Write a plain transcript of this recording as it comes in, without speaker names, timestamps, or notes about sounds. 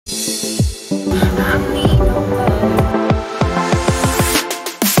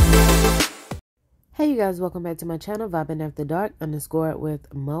guys, welcome back to my channel, Vibing After Dark _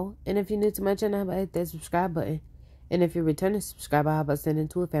 with Mo. And if you're new to my channel, how about hit that subscribe button? And if you're a returning subscriber, how about sending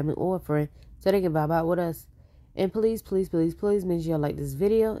to a family or a friend so they can vibe out with us? And please, please, please, please make sure you like this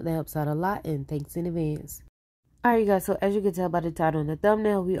video. That helps out a lot, and thanks in advance. Alright guys, so as you can tell by the title and the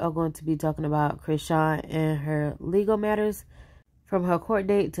thumbnail, we are going to be talking about Chrisean and her legal matters, from her court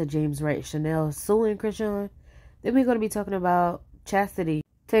date to James Wright Chanel suing Chrisean. Then we're going to be talking about Chastity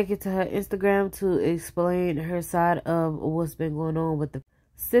taking to her Instagram to explain her side of what's been going on with the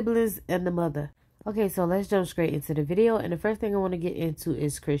siblings and the mother. Okay, so let's jump straight into the video. And the first thing I want to get into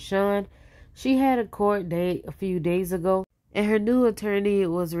is Chrisean. She had a court date a few days ago, and her new attorney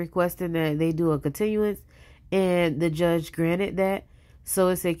was requesting that they do a continuance, and the judge granted that. So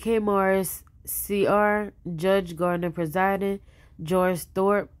it's a K. Morris CR, Judge Gardner presiding, George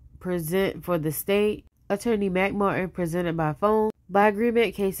Thorpe present for the state, Attorney Mac Martin presented by phone. By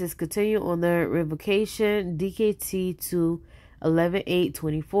agreement, cases continue on the revocation DKT to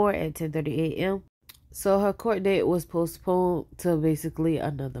 11/8/24 at 10:30 a.m. So her court date was postponed to basically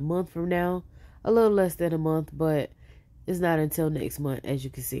another month from now. A little less than a month, but it's not until next month, as you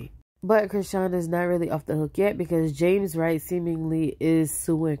can see. But Chrisean is not really off the hook yet, because James Wright seemingly is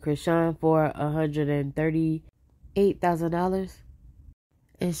suing Chrisean for $138,000.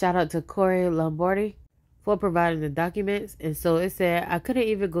 And shout out to Corey Lombardi for providing the documents. And so it said, I couldn't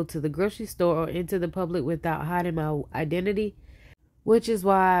even go to the grocery store or into the public without hiding my identity, which is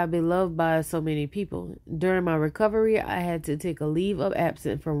why I've been loved by so many people. During my recovery, I had to take a leave of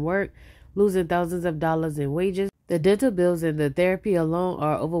absence from work, losing thousands of dollars in wages. The dental bills and the therapy alone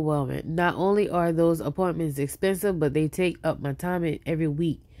are overwhelming. Not only are those appointments expensive, but they take up my time every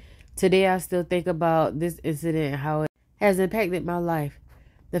week. Today, I still think about this incident and how it has impacted my life.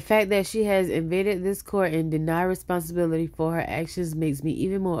 The fact that she has invaded this court and denied responsibility for her actions makes me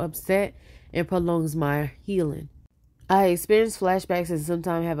even more upset and prolongs my healing. I experience flashbacks and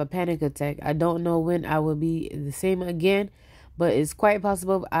sometimes have a panic attack. I don't know when I will be the same again, but it's quite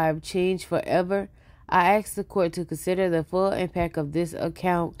possible I've changed forever. I ask the court to consider the full impact of this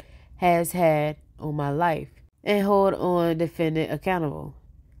account has had on my life and hold on defendant accountable.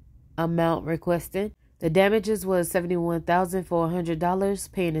 Amount requested. The damages was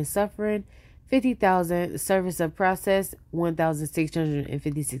 $71,400, pain and suffering, $50,000, service of process,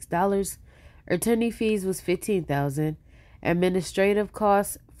 $1,656, attorney fees was $15,000, administrative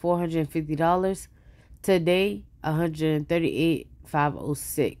costs, $450. Today,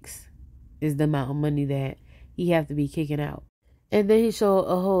 $138,506 is the amount of money that he have to be kicking out. And then he showed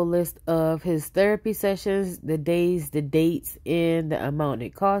a whole list of his therapy sessions, the days, the dates, and the amount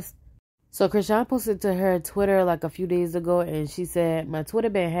it cost. So Chrisean posted to her Twitter like a few days ago, and she said, my Twitter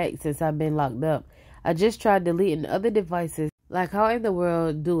been hacked since I've been locked up. I just tried deleting other devices. Like, how in the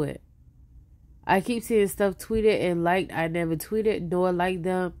world do it? I keep seeing stuff tweeted and liked. I never tweeted nor liked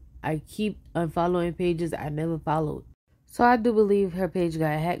them. I keep unfollowing pages I never followed. So I do believe her page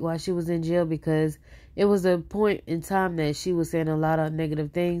got hacked while she was in jail, because it was a point in time that she was saying a lot of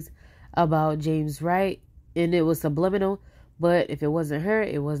negative things about James Wright, and it was subliminal. But if it wasn't her,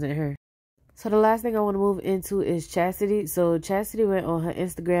 it wasn't her. So the last thing I want to move into is Chastity. So Chastity went on her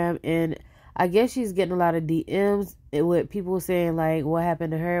Instagram, and I guess she's getting a lot of DMs with people saying like what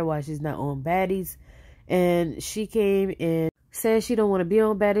happened to her, why she's not on Baddies. And she came and said she don't want to be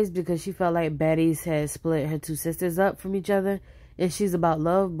on Baddies because she felt like Baddies had split her two sisters up from each other, and she's about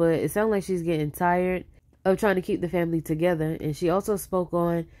love, but it sounds like she's getting tired of trying to keep the family together. And she also spoke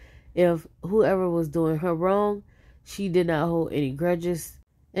on if whoever was doing her wrong, she did not hold any grudges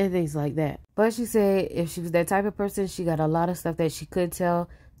and things like that. But she said if she was that type of person, she got a lot of stuff that she could tell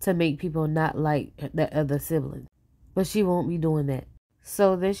to make people not like the other siblings. But she won't be doing that.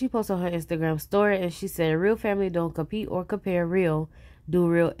 So then she posted on her Instagram story, and she said, real family don't compete or compare. Real do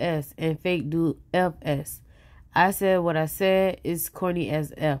real S, and fake do FS. I said what I said is corny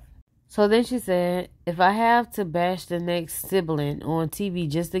as F. So then she said, if I have to bash the next sibling on TV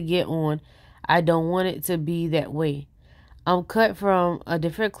just to get on, I don't want it to be that way. I'm cut from a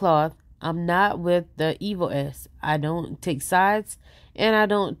different cloth. I'm not with the evil S. I don't take sides, and I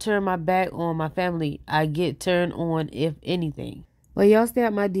don't turn my back on my family. I get turned on if anything. But y'all stay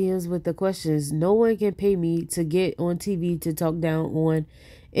at my DMs with the questions. No one can pay me to get on TV to talk down on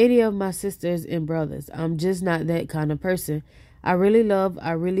any of my sisters and brothers. I'm just not that kind of person. I really love,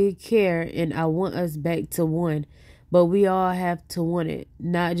 I really care, and I want us back to one. But we all have to want it,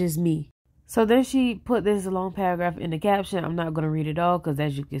 not just me. So then she put this long paragraph in the caption. I'm not going to read it all because,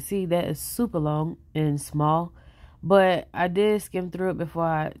 as you can see, that is super long and small. But I did skim through it before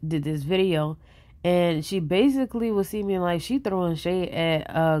I did this video. And she basically was seeming like she throwing shade at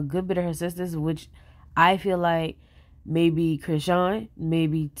a good bit of her sisters, which I feel like maybe Chrisean,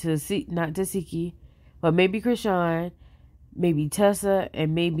 maybe not Tasiki, but maybe Chrisean, maybe Tessa,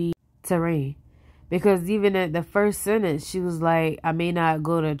 and maybe Terrain. Because even at the first sentence, she was like, I may not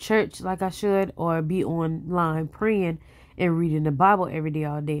go to church like I should or be online praying and reading the Bible every day,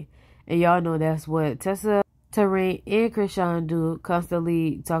 all day. And y'all know that's what Tessa, Terrain, and Chrisean do,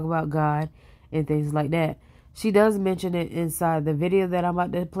 constantly talk about God and things like that. She does mention it inside the video that I'm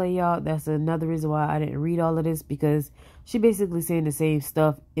about to play, y'all. That's another reason why I didn't read all of this, because she basically saying the same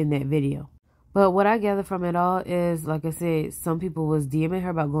stuff in that video. But what I gather from it all is, like I said, some people was DMing her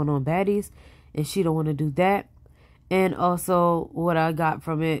about going on baddies, and she don't want to do that. And also, what I got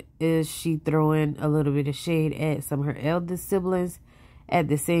from it is she throwing a little bit of shade at some of her eldest siblings at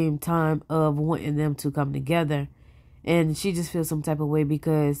the same time of wanting them to come together. And she just feels some type of way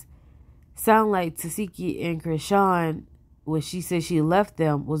because sound like Tasiki and Chrisean, when she said she left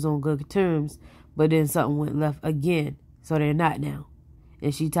them, was on good terms, but then something went left again, so they're not now.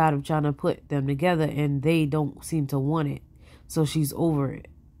 And she tired of trying to put them together, and they don't seem to want it, so she's over it.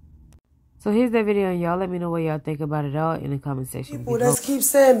 So here's that video, and y'all let me know what y'all think about it all in the comment section. People that keep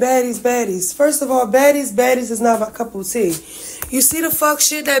saying baddies, baddies. First of all, baddies, baddies is not my cup of tea. You see the fuck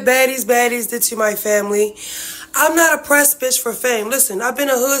shit that baddies, baddies did to my family? I'm not a press bitch for fame. Listen, I've been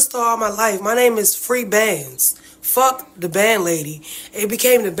a hood star all my life. My name is Free Bands. Fuck the band lady. It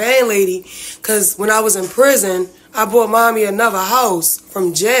became the band lady because when I was in prison, I bought mommy another house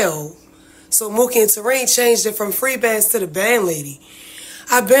from jail. So Mookie and Terrain changed it from Free Bands to the band lady.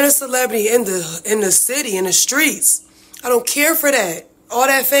 I've been a celebrity in the city, in the streets. I don't care for that. All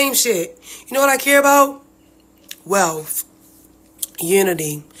that fame shit. You know what I care about? Wealth,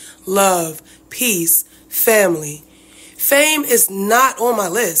 unity, love, peace, family. Fame is not on my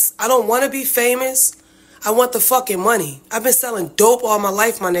list. I don't want to be famous. I want the fucking money. I've been selling dope all my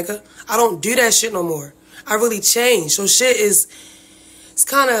life, my nigga. I don't do that shit no more. I really changed. So shit is, it's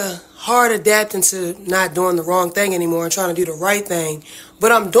kind of hard adapting to not doing the wrong thing anymore and trying to do the right thing.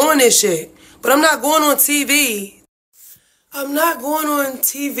 But I'm doing this shit. But I'm not going on TV. I'm not going on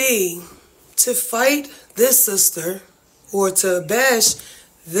TV to fight this sister or to bash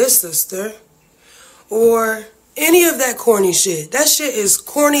this sister or any of that corny shit. That shit is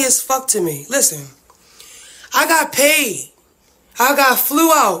corny as fuck to me. Listen, I got paid. I got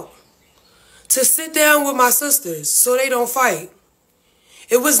flew out to sit down with my sisters so they don't fight.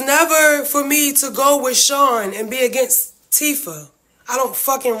 It was never for me to go with Sean and be against Tifa. I don't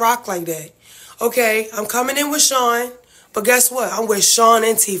fucking rock like that. Okay, I'm coming in with Sean, but guess what? I'm with Sean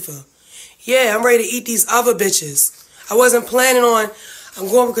and Tifa. Yeah, I'm ready to eat these other bitches. I wasn't planning on, I'm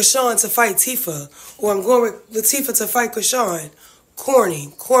going with Chrisean to fight Tifa, or I'm going with Tifa to fight Chrisean. Corny,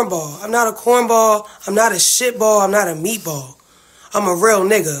 cornball. I'm not a cornball. I'm not a shitball. I'm not a meatball. I'm a real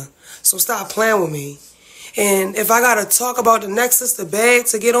nigga. So stop playing with me. And if I gotta talk about the next sister bag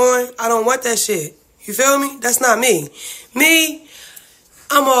to get on, I don't want that shit. You feel me? That's not me. Me,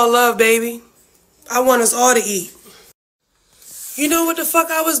 I'm all love, baby. I want us all to eat. You know what the fuck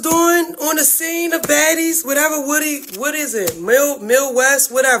I was doing on the scene of baddies? Whatever, what is it? Mill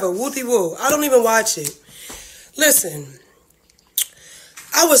West, whatever, Wooty Woo. I don't even watch it. Listen,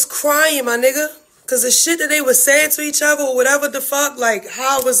 I was crying, my nigga. Cause the shit that they were saying to each other or whatever the fuck, like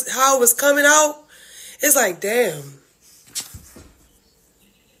how it was coming out, it's like, damn.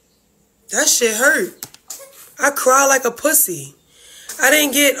 That shit hurt. I cried like a pussy. I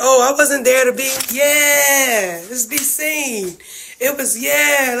didn't get, I wasn't there to be, let's be seen. It was,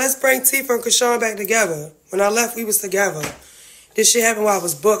 let's bring Tifa and Chrisean back together. When I left, we was together. This shit happened while I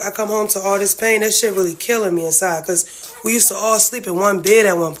was booked. I come home to all this pain. That shit really killing me inside. Because we used to all sleep in one bed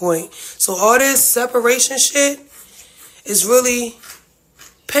at one point. So all this separation shit is really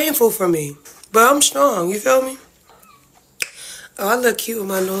painful for me. But I'm strong. You feel me? Oh, I look cute with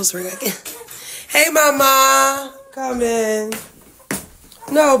my nose ring. Hey, mama. Come in.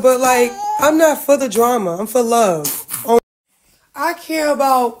 No, but like, I'm not for the drama. I'm for love. I care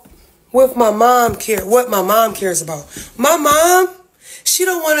about what my mom cares about. My mom, she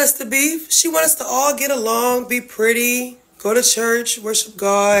don't want us to beef. She wants us to all get along, be pretty, go to church, worship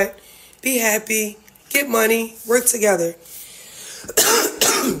God, be happy, get money, work together.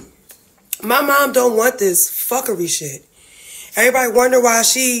 My mom don't want this fuckery shit. Everybody wonder why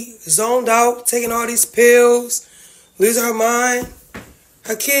she zoned out, taking all these pills, losing her mind.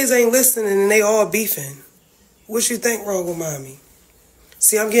 Her kids ain't listening and they all beefing. What you think wrong with mommy?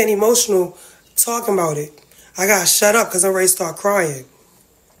 See, I'm getting emotional talking about it. I gotta shut up because I'm ready to start crying.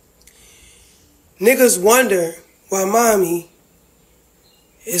 Niggas wonder why mommy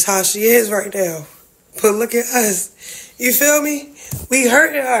is how she is right now. But look at us. You feel me? We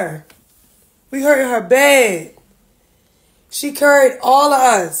hurting her. We hurting her bad. She carried all of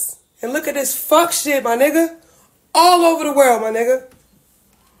us. And look at this fuck shit, my nigga. All over the world, my nigga.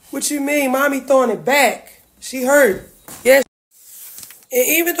 What you mean? Mommy throwing it back. She hurt. Yes. And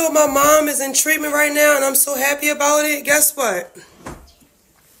even though my mom is in treatment right now and I'm so happy about it, guess what?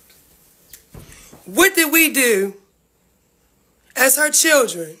 What did we do as her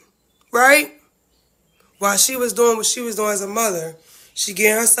children, right? While she was doing what she was doing as a mother, she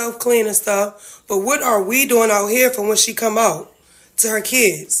getting herself clean and stuff. But what are we doing out here from when she come out to her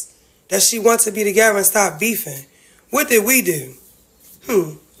kids? That she wants to be together and stop beefing. What did we do?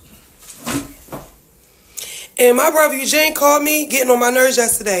 And my brother Eugene called me getting on my nerves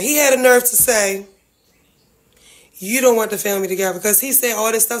yesterday. He had a nerve to say, you don't want the family together, because he said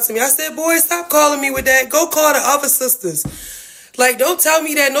all this stuff to me. I said, boy, stop calling me with that. Go call the other sisters. Like, don't tell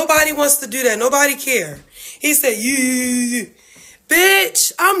me that nobody wants to do that. Nobody care. He said, you.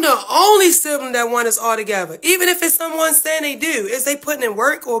 Bitch, I'm the only sibling that want us all together. Even if it's someone saying they do. Is they putting in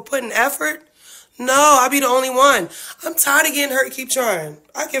work or putting effort? No, I'll be the only one. I'm tired of getting hurt. Keep trying.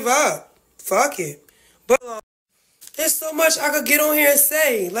 I give up. Fuck it. But there's so much I could get on here and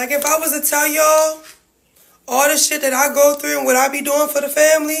say. Like, if I was to tell y'all all the shit that I go through and what I be doing for the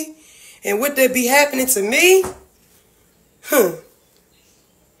family and what that be happening to me,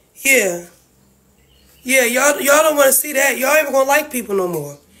 Yeah, y'all don't want to see that. Y'all ain't gonna like people no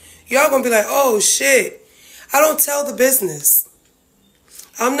more. Y'all gonna be like, oh shit. I don't tell the business.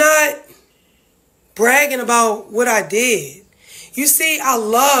 I'm not bragging about what I did. You see, I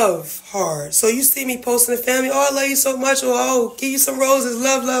love hard. So you see me posting the family, oh, I love you so much, or oh, give you some roses,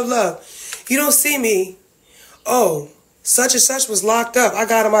 love, love, love. You don't see me, oh, such and such was locked up. I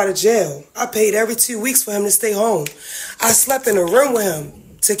got him out of jail. I paid every 2 weeks for him to stay home. I slept in a room with him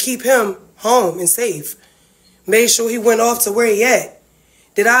to keep him home and safe. Made sure he went off to where he at.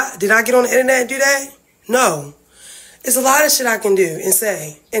 Did I get on the internet and do that? No. It's a lot of shit I can do and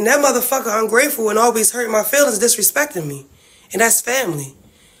say. And that motherfucker ungrateful and always hurt my feelings, disrespecting me. And that's family.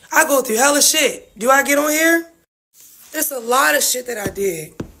 I go through hella shit. Do I get on here? There's a lot of shit that I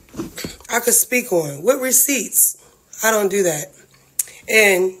did. I could speak on. With receipts. I don't do that.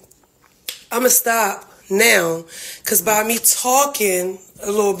 And I'm going to stop now. Because by me talking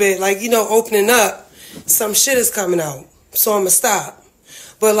a little bit, like, you know, opening up, some shit is coming out. So I'm going to stop.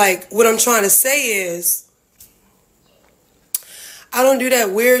 But, like, what I'm trying to say is, I don't do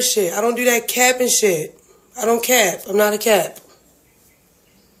that weird shit. I don't do that capping shit. I don't cap. I'm not a cap.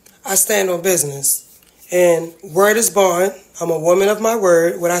 I stand on business. And word is bond. I'm a woman of my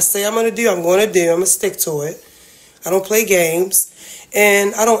word. What I say I'm going to do, I'm going to do. I'm going to stick to it. I don't play games.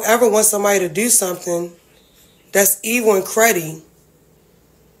 And I don't ever want somebody to do something that's evil and cruddy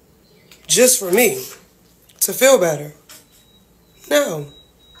just for me to feel better. No.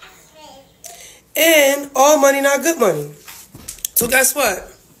 And all money not good money. So guess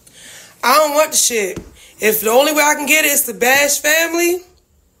what? I don't want the shit. If the only way I can get it is to bash family,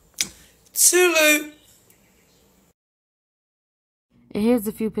 Tulu. And here's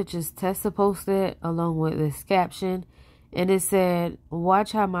a few pictures Tessa posted along with this caption. And it said,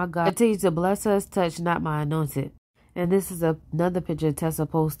 watch how my God continues to bless us, touch not my anointed. And this is another picture Tessa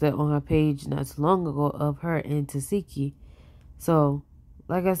posted on her page not too long ago of her and Tasiki. So,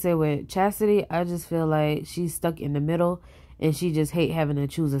 like I said, with Chastity, I just feel like she's stuck in the middle. And she just hate having to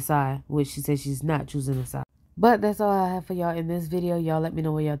choose a side, which she says she's not choosing a side. But that's all I have for y'all in this video. Y'all let me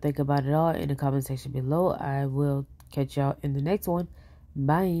know what y'all think about it all in the comment section below. I will catch y'all in the next one.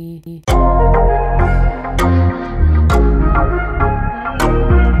 Bye.